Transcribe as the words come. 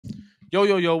Yo,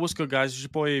 yo, yo, what's good, guys? It's your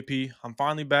boy AP. I'm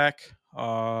finally back.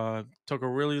 Took a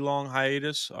really long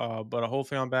hiatus, but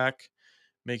hopefully I'm back,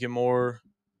 making more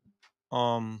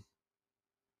um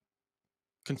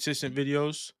consistent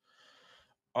videos.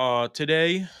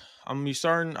 Today I'm gonna be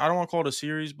starting. I don't want to call it a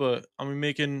series, but I'm gonna be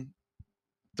making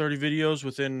 30 videos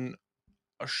within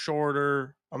a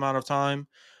shorter amount of time.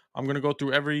 I'm gonna go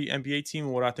through every NBA team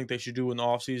and what I think they should do in the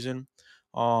offseason.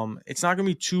 It's not gonna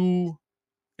be too.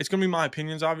 It's gonna be my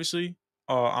opinions, obviously.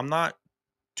 I'm not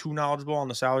too knowledgeable on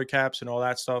the salary caps and all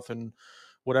that stuff and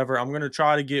whatever. I'm gonna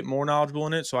try to get more knowledgeable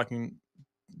in it so I can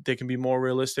they can be more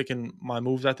realistic in my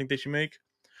moves I think they should make.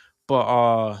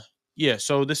 But yeah,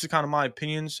 so this is kind of my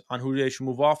opinions on who they should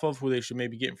move off of, who they should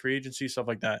maybe get in free agency, stuff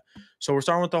like that. So we're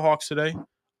starting with the Hawks today.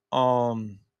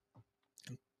 Um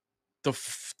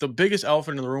the biggest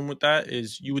elephant in the room with that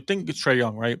is you would think it's Trae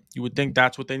Young, right? You would think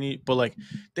that's what they need, but like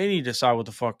they need to decide what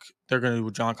the fuck they're gonna do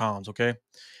with John Collins, okay?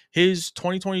 His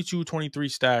 2022-23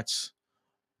 stats,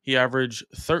 he averaged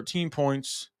 13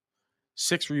 points,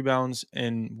 6 rebounds,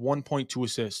 and 1.2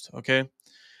 assists. Okay.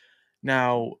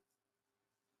 Now,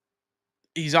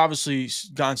 he's obviously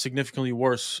gotten significantly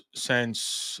worse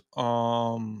since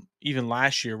even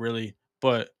last year, really.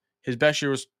 But his best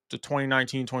year was the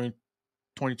 2019-2020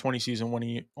 season when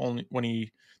they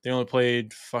only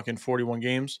played fucking 41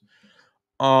 games.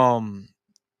 Um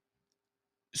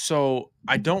so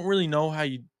I don't really know how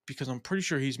you because I'm pretty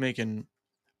sure he's making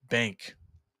bank.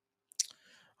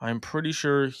 I'm pretty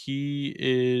sure he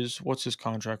is what's his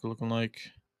contract looking like?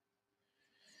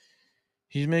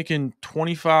 He's making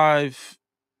 25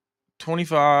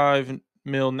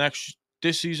 mil next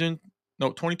this season.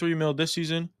 No, 23 mil this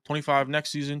season, 25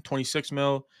 next season, 26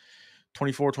 mil,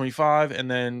 24, 25, and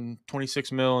then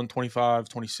 26 mil and 25,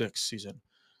 26 season.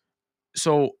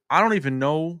 So I don't even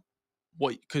know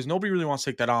what because nobody really wants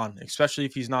to take that on, especially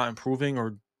if he's not improving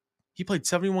or he played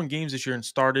 71 games this year and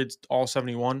started all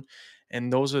 71,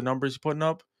 and those are the numbers he's putting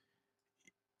up.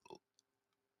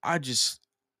 I just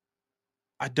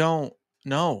I don't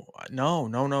know. No,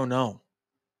 no, no, no.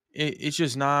 It's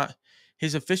just not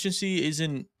his efficiency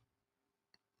isn't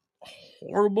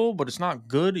horrible, but it's not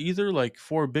good either, like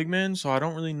for a big man. So I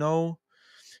don't really know.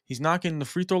 He's not getting the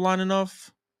free throw line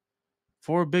enough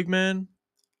for a big man.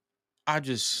 I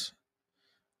just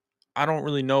I don't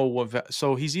really know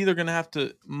so he's either gonna have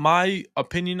to. My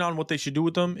opinion on what they should do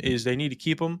with him is they need to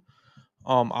keep him.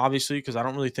 Obviously, because I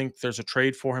don't really think there's a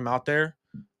trade for him out there.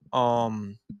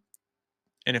 Um,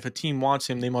 and if a team wants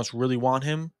him, they must really want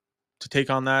him to take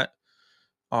on that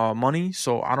money.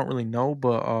 So I don't really know,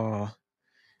 but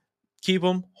keep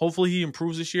him. Hopefully he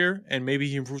improves this year, and maybe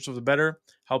he improves for the better.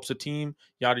 Helps the team.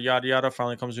 Yada yada yada.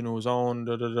 Finally comes into his own.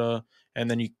 Da, da, da,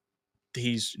 and then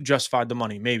he's justified the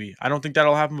money. Maybe I don't think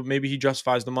that'll happen, but maybe he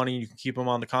justifies the money. You can keep him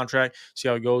on the contract. See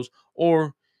how it goes.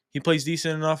 Or he plays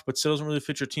decent enough, but still doesn't really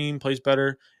fit your team. Plays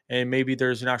better, and maybe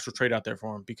there's an actual trade out there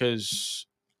for him because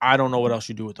I don't know what else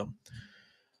you do with him.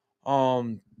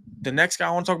 The next guy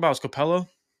I want to talk about is Capella.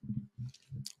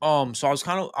 So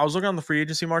I was looking on the free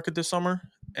agency market this summer,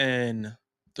 and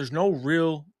there's no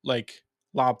real like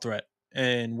lob threat.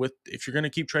 And with if you're gonna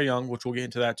keep Trae Young, which we'll get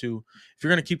into that too, if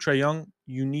you're gonna keep Trae Young,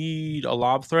 you need a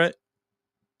lob threat.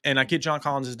 And I get John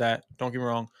Collins is that. Don't get me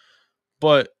wrong,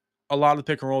 but a lot of the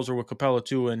pick and rolls are with Capella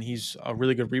too, and he's a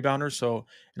really good rebounder. So,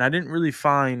 and I didn't really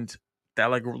find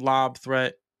that like lob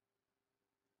threat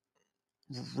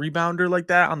rebounder like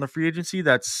that on the free agency.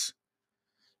 That's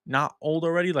not old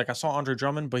already. Like I saw Andre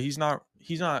Drummond, but he's not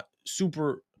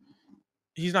super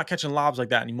he's not catching lobs like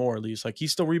that anymore, at least. Like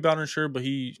he's still rebounding, sure, but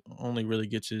he only really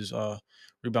gets his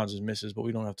rebounds and misses, but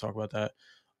we don't have to talk about that.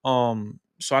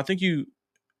 So I think you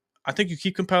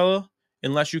keep Capella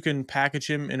unless you can package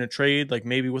him in a trade, like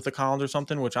maybe with the Collins or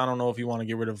something, which I don't know if you want to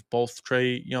get rid of both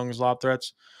Trae Young's lob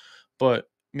threats, but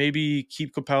maybe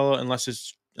keep Capella unless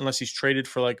he's traded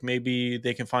for like maybe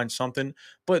they can find something.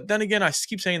 But then again, I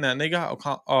keep saying that, and they got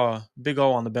Big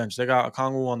O on the bench. They got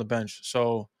Okongwu on the bench,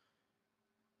 so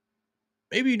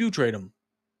maybe you do trade him.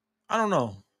 I don't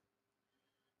know,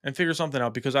 and figure something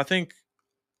out because I think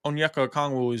Onyeka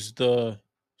Okongwu is the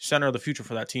center of the future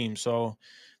for that team. So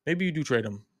maybe you do trade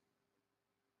him.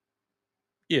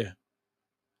 Yeah,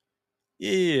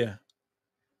 yeah.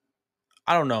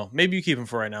 I don't know. Maybe you keep him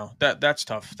for right now. That's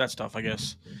tough. That's tough, I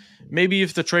guess. Maybe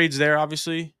if the trade's there,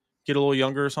 obviously, get a little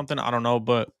younger or something. I don't know,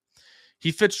 but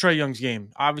he fits Trae Young's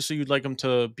game. Obviously, you'd like him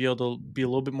to be able to be a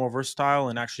little bit more versatile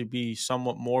and actually be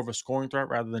somewhat more of a scoring threat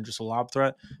rather than just a lob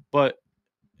threat. But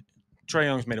Trae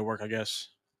Young's made it work, I guess.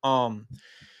 Um,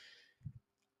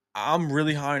 I'm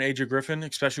really high on AJ Griffin,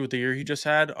 especially with the year he just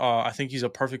had. I think he's a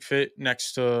perfect fit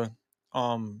next to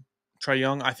um Trae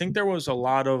Young. I think there was a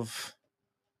lot of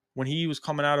when he was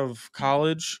coming out of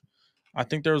college, I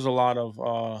think there was a lot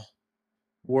of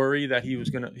worry that he was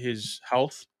gonna his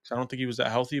health. 'Cause I don't think he was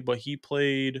that healthy, but he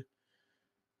played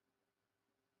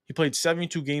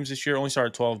 72 games this year, only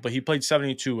started 12, but he played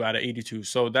 72 out of 82.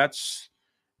 So that's,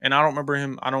 and I don't remember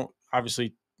him. I don't,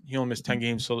 obviously, he only missed 10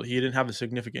 games, so he didn't have a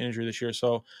significant injury this year.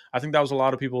 So I think that was a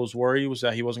lot of people's worry, was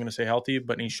that he wasn't going to stay healthy,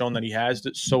 but he's shown that he has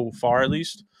so far, at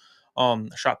least.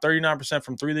 Shot 39%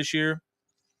 from three this year.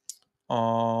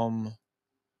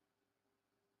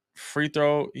 Free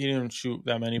throw, he didn't even shoot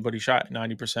that many, but he shot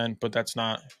 90%, but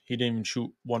he didn't even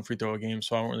shoot one free throw a game,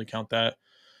 so I don't really count that.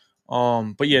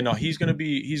 But yeah, no, he's gonna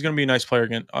be a nice player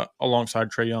again, alongside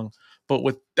Trae Young. But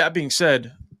with that being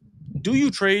said, do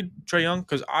you trade Trae Young?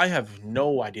 Because I have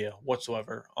no idea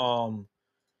whatsoever.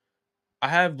 I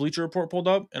have Bleacher Report pulled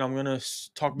up, and I'm gonna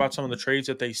talk about some of the trades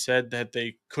that they said that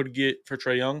they could get for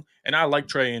Trae Young. And I like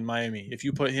Trae in Miami. If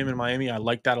you put him in Miami, I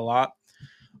like that a lot.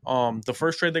 The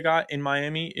first trade they got in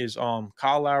Miami is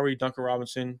Kyle Lowry, Duncan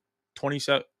Robinson,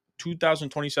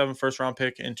 2027 first round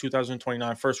pick and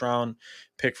 2029 first round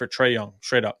pick for Trae Young,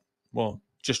 straight up. Well,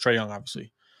 just Trae Young,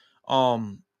 obviously.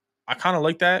 I kind of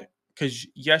like that because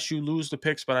yes, you lose the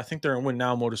picks, but I think they're in win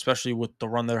now mode, especially with the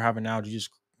run they're having now.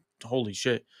 Just holy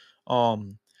shit.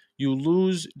 You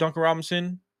lose Duncan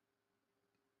Robinson,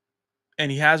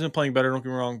 and he has been playing better. Don't get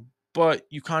me wrong, but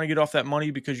you kind of get off that money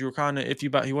because you were kind of iffy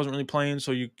about he wasn't really playing,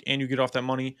 so you get off that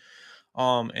money.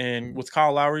 And with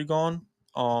Kyle Lowry gone,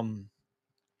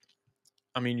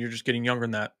 I mean, you're just getting younger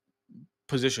in that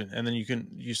position, and then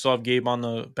you still have Gabe on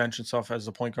the bench and stuff as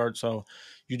the point guard, so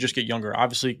you just get younger.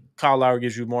 Obviously, Kyle Lowry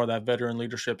gives you more of that veteran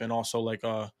leadership and also like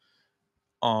a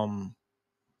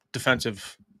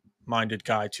defensive minded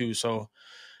guy too. So,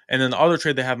 and then the other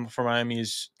trade they have for Miami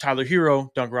is Tyler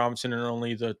Hero, Duncan Robinson, and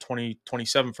only the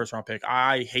 2027 first round pick.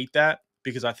 I hate that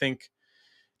because I think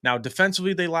now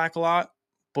defensively they lack a lot,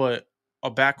 but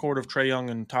a backcourt of Trae Young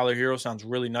and Tyler Hero sounds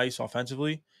really nice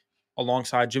offensively,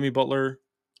 alongside Jimmy Butler,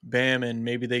 Bam, and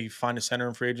maybe they find a center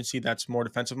in free agency that's more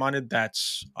defensive minded.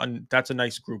 That's a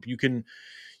nice group. You can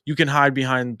hide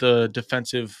behind the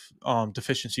defensive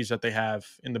deficiencies that they have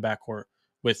in the backcourt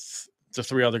with the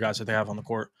three other guys that they have on the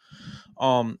court.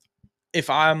 If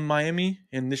I'm Miami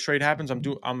and this trade happens, I'm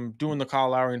doing the Kyle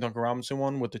Lowry and Duncan Robinson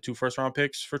one with the 2 first round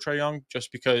picks for Trae Young,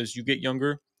 just because you get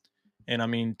younger. And I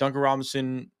mean, Duncan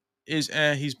Robinson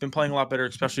he's been playing a lot better,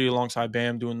 especially alongside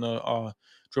Bam doing the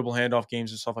dribble handoff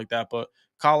games and stuff like that. But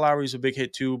Kyle Lowry's a big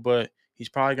hit too, but he's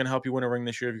probably going to help you win a ring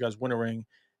this year if you guys win a ring.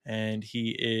 And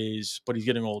he's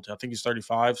getting old. I think he's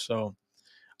 35, so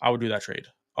I would do that trade.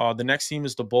 The next team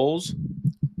is the Bulls.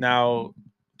 Now,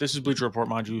 this is Bleacher Report,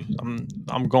 mind you.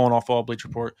 I'm going off all Bleacher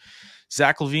Report.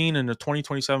 Zach LaVine and the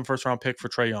 2027 first round pick for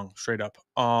Trae Young, straight up.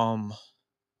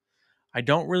 I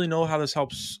don't really know how this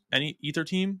helps either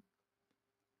team.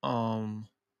 Because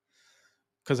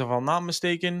if I'm not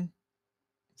mistaken,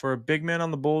 for a big man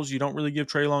on the Bulls, you don't really give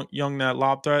Trae Young that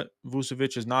lob threat.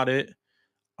 Vucevic is not it.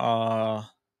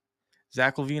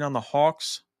 Zach LaVine on the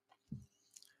Hawks.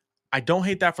 I don't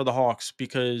hate that for the Hawks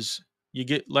because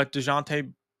let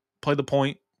DeJounte play the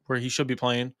point where he should be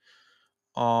playing.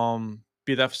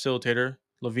 Be that facilitator.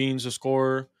 LaVine's a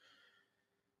scorer.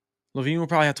 LaVine will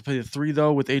probably have to play the 3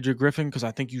 though with AJ Griffin because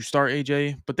I think you start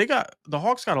AJ. But the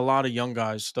Hawks got a lot of young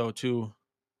guys though too.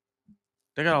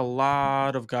 They got a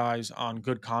lot of guys on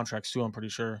good contracts too, I'm pretty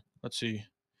sure. Let's see.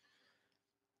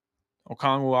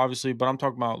 Okongwu, obviously, but I'm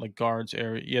talking about like guards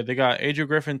area. Yeah, they got AJ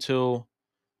Griffin till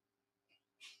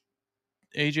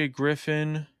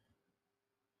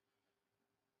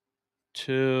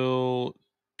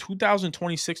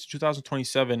 2026 to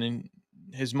 2027, and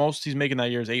his most he's making that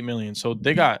year is $8 million. So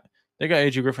they got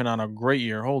AJ Griffin on a great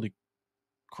year. Holy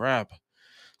crap.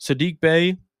 Sadiq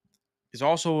Bey is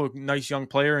also a nice young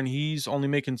player, and he's only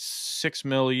making $6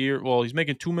 million a year. Well, he's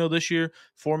making $2 million this year,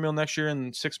 $4 million next year,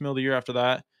 and $6 million the year after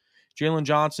that. Jalen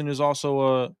Johnson is also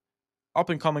a up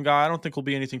and coming guy. I don't think he'll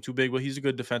be anything too big, but he's a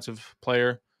good defensive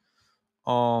player.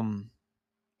 But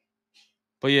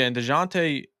yeah, and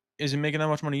DeJounte isn't making that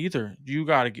much money either. You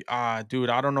gotta, dude.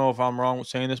 I don't know if I'm wrong with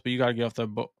saying this, but you gotta get off the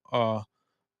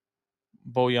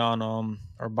Bojan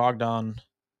or Bogdan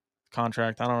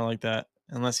contract. I don't like that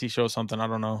unless he shows something. I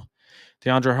don't know.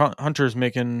 DeAndre Hunter is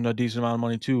making a decent amount of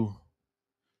money too,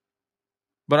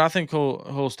 but I think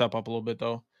he'll step up a little bit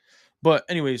though. But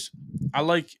anyways, I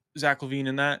like Zach LaVine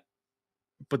in that,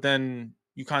 but then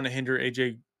you kind of hinder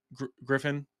AJ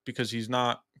Griffin because he's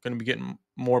not going to be getting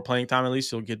more playing time. At least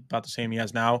he'll get about the same he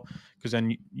has now, because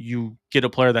then you get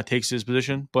a player that takes his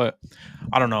position. But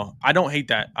I don't know. I don't hate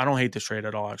that. I don't hate this trade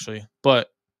at all, actually. But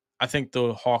I think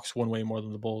the Hawks win way more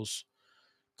than the Bulls.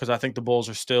 because I think the Bulls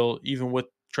are still, even with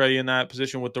Trey in that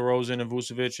position with DeRozan and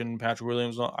Vucevic and Patrick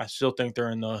Williams, I still think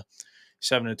they're in the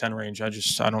 7 to 10 range. I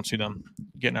don't see them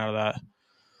getting out of that.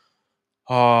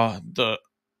 The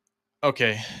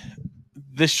okay,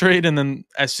 this trade, and then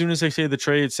as soon as they say the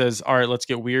trade, it says, all right, let's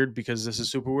get weird because this is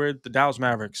super weird. The Dallas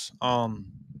Mavericks,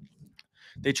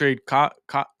 they trade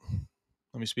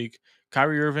let me speak,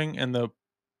 Kyrie Irving and the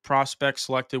prospect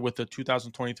selected with the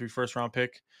 2023 first round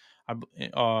pick,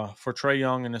 for Trey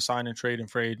Young and a sign and trade and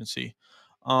free agency.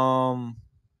 No,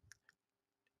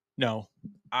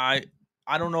 I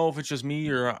I don't know if it's just me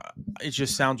or it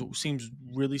just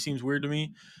seems weird to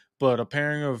me. But a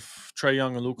pairing of Trey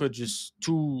Young and Luca, just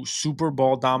two super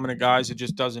ball dominant guys, it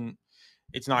just doesn't.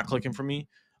 It's not clicking for me.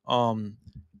 Um,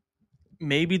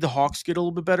 Maybe the Hawks get a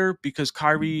little bit better because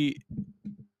Kyrie.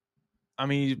 I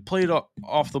mean, he played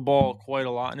off the ball quite a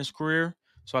lot in his career,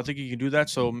 so I think he can do that.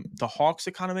 So the Hawks,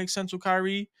 it kind of makes sense with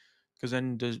Kyrie because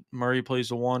then Murray plays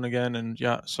the one again, and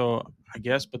yeah. So I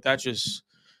guess, but that's just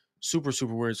super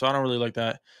weird. So I don't really like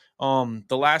that.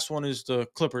 The last one is the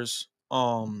Clippers.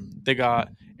 They got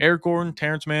Eric Gordon,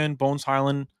 Terrence Mann, Bones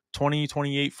Highland,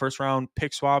 2028 first round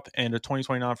pick swap, and a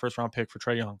 2029 first round pick for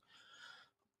Trey Young.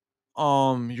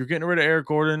 You're getting rid of Eric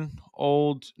Gordon,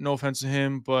 old. No offense to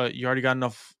him, but you already got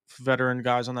enough veteran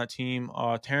guys on that team.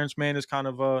 Terrence Mann is kind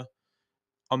of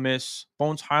a miss.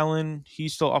 Bones Highland,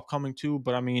 he's still upcoming too,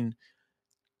 but I mean,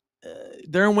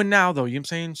 they're in win now though. You know what I'm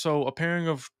saying? So a pairing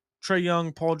of Trey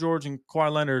Young, Paul George, and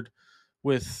Kawhi Leonard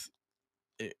with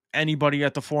anybody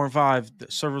at the 4 and 5,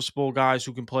 serviceable guys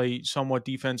who can play somewhat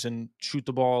defense and shoot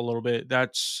the ball a little bit.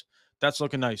 That's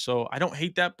looking nice. So I don't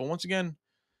hate that, but once again,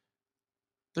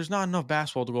 there's not enough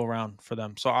basketball to go around for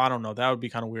them. So I don't know. That would be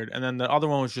kind of weird. And then the other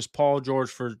one was just Paul George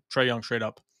for Trey Young straight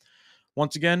up.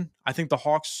 Once again, I think the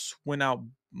Hawks win out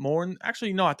more. And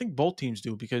actually, no, I think both teams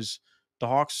do because the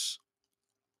Hawks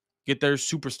get their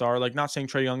superstar. Like, not saying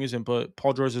Trey Young isn't, but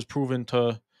Paul George has proven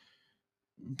to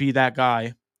be that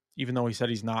guy, even though he said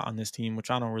he's not on this team,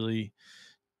 which I don't really.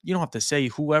 You don't have to say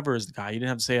whoever is the guy. You didn't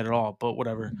have to say it at all, but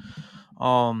whatever.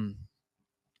 Um,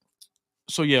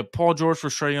 so yeah, Paul George for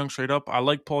Trey Young straight up. I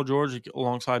like Paul George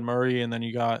alongside Murray, and then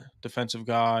you got defensive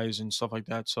guys and stuff like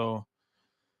that. So,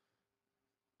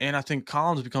 and I think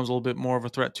Collins becomes a little bit more of a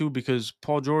threat too because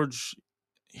Paul George.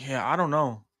 Yeah, I don't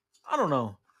know. I don't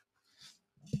know.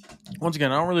 Once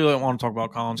again, I don't really want to talk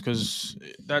about Collins because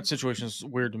that situation is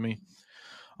weird to me.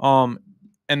 Um,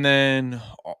 and then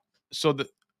so the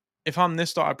if I'm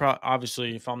this thought, I probably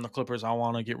obviously if I'm the Clippers, I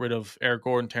want to get rid of Eric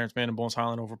Gordon, Terrence Mann, and Bones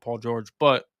Highland over Paul George.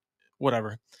 But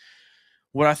whatever.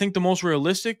 What I think the most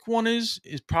realistic one is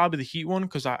probably the Heat one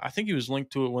because I think he was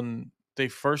linked to it when they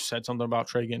first said something about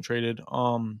Trey getting traded.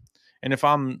 And if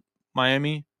I'm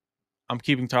Miami, I'm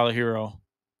keeping Tyler Hero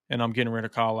and I'm getting rid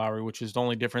of Kyle Lowry, which is the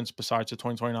only difference besides the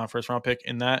 2029 first round pick.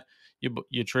 In that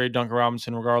you trade Duncan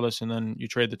Robinson regardless, and then you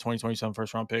trade the 2027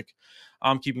 first round pick.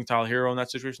 I'm keeping Tyler Hero in that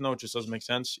situation though. It just doesn't make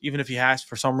sense. Even if he has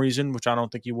for some reason, which I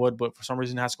don't think he would, but for some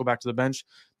reason has to go back to the bench.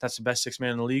 That's the best 6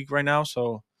 man in the league right now.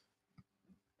 So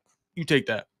you take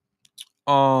that.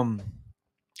 Um,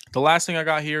 the last thing I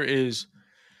got here is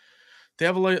they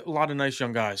have a lot of nice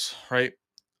young guys, right?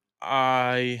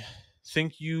 I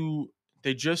think I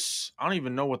don't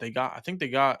even know what they got. I think they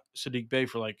got Sadiq Bey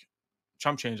for like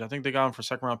chump change. I think they got him for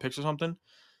second round picks or something.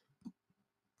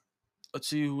 Let's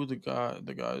see who the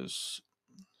guys.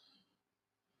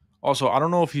 Also, I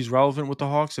don't know if he's relevant with the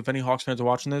Hawks. If any Hawks fans are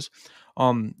watching this,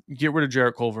 get rid of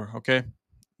Jarrett Culver, okay?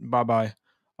 Bye bye.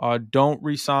 Don't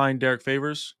re-sign Derek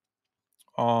Favors.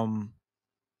 I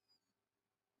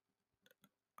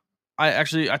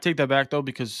take that back though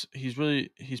because he's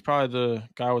probably the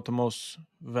guy with the most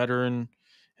veteran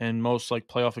and most like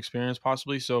playoff experience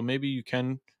possibly. So maybe you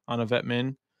can on a vet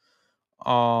min.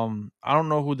 I don't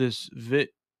know who this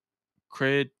Vit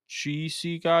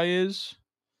Krejci guy is,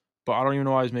 but I don't even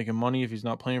know why he's making money if he's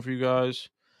not playing for you guys.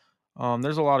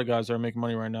 There's a lot of guys that are making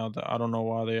money right now that I don't know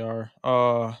why they are.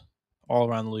 All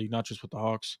around the league, not just with the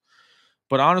Hawks.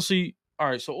 But honestly, all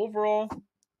right. So overall,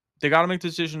 they got to make the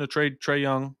decision to trade Trey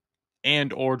Young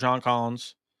and or John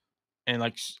Collins. And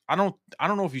like I don't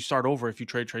know if you start over if you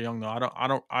trade Trey Young though.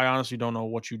 I honestly don't know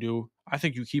what you do. I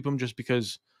think you keep him just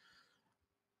because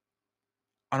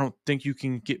I don't think you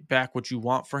can get back what you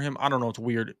want for him. I don't know. It's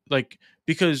weird. Like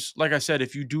because like I said,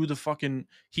 if you do the fucking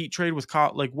Heat trade with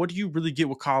Kyle, like what do you really get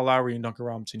with Kyle Lowry and Duncan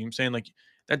Robinson? You know what I'm saying? Like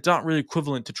that's not really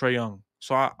equivalent to Trey Young.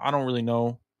 So I don't really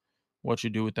know what you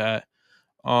do with that.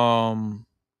 Um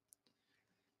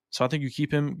So I think you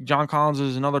keep him. John Collins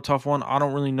is another tough one. I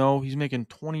don't really know. He's making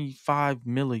 25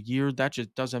 mil a year. That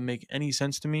just doesn't make any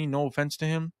sense to me. No offense to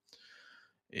him.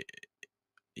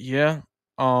 Yeah.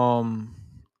 Um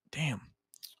damn.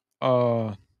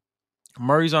 Uh,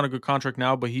 Murray's on a good contract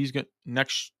now, but he's gonna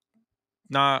next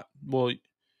not well,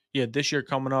 yeah, this year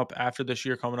coming up. After this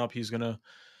year coming up, he's gonna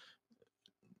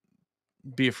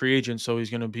be a free agent, so he's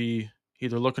gonna be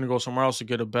either looking to go somewhere else to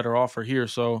get a better offer here.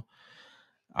 So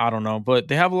I don't know, but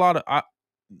they have a lot of.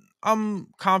 I'm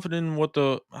confident in what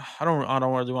the. I don't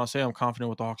really want to say I'm confident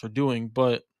what the Hawks are doing,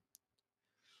 but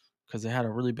because they had a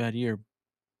really bad year,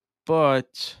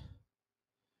 but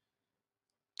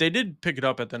they did pick it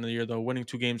up at the end of the year though, winning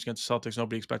 2 games against the Celtics.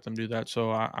 Nobody expected them to do that,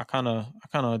 so I kind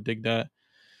of dig that.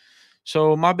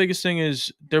 So my biggest thing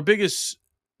is their biggest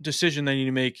decision they need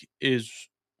to make is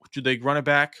do they run it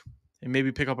back and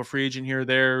maybe pick up a free agent here or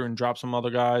there and drop some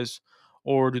other guys,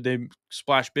 or do they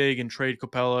splash big and trade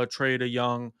Capella, trade a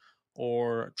Young,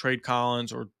 or trade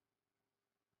Collins, or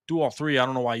do all three? I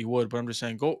don't know why you would, but I'm just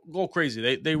saying go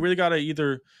crazy. They really got to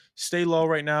either stay low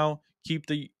right now, keep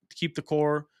the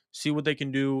core, see what they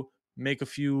can do, make a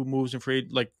few moves in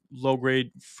like low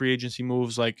grade free agency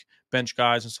moves like bench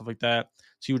guys and stuff like that.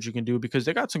 See what you can do because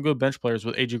they got some good bench players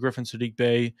with AJ Griffin, Sadiq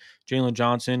Bey, Jalen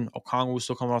Johnson, Okongwu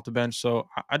still coming off the bench, so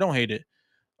I don't hate it.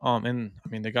 And I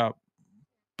mean they got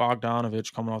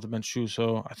Bogdanovich coming off the bench too,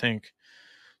 so I think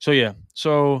so. Yeah,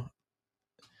 so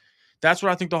that's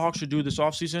what I think the Hawks should do this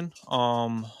offseason.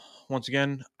 Once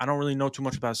again, I don't really know too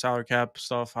much about salary cap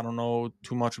stuff. I don't know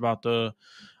too much about the.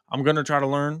 I'm gonna try to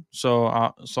learn, so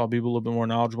I'll be a little bit more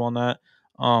knowledgeable on that.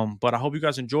 But I hope you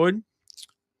guys enjoyed.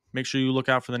 Make sure you look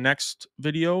out for the next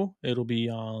video. It'll be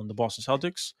on the Boston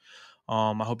Celtics.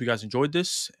 I hope you guys enjoyed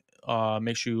this.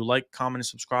 Make sure you like, comment, and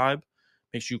subscribe.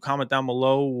 Make sure you comment down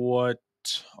below what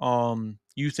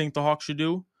you think the Hawks should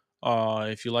do.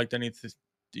 If you liked anything,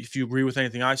 if you agree with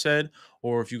anything I said,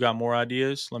 or if you got more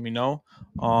ideas, let me know.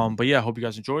 But yeah, I hope you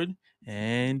guys enjoyed,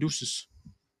 and deuces.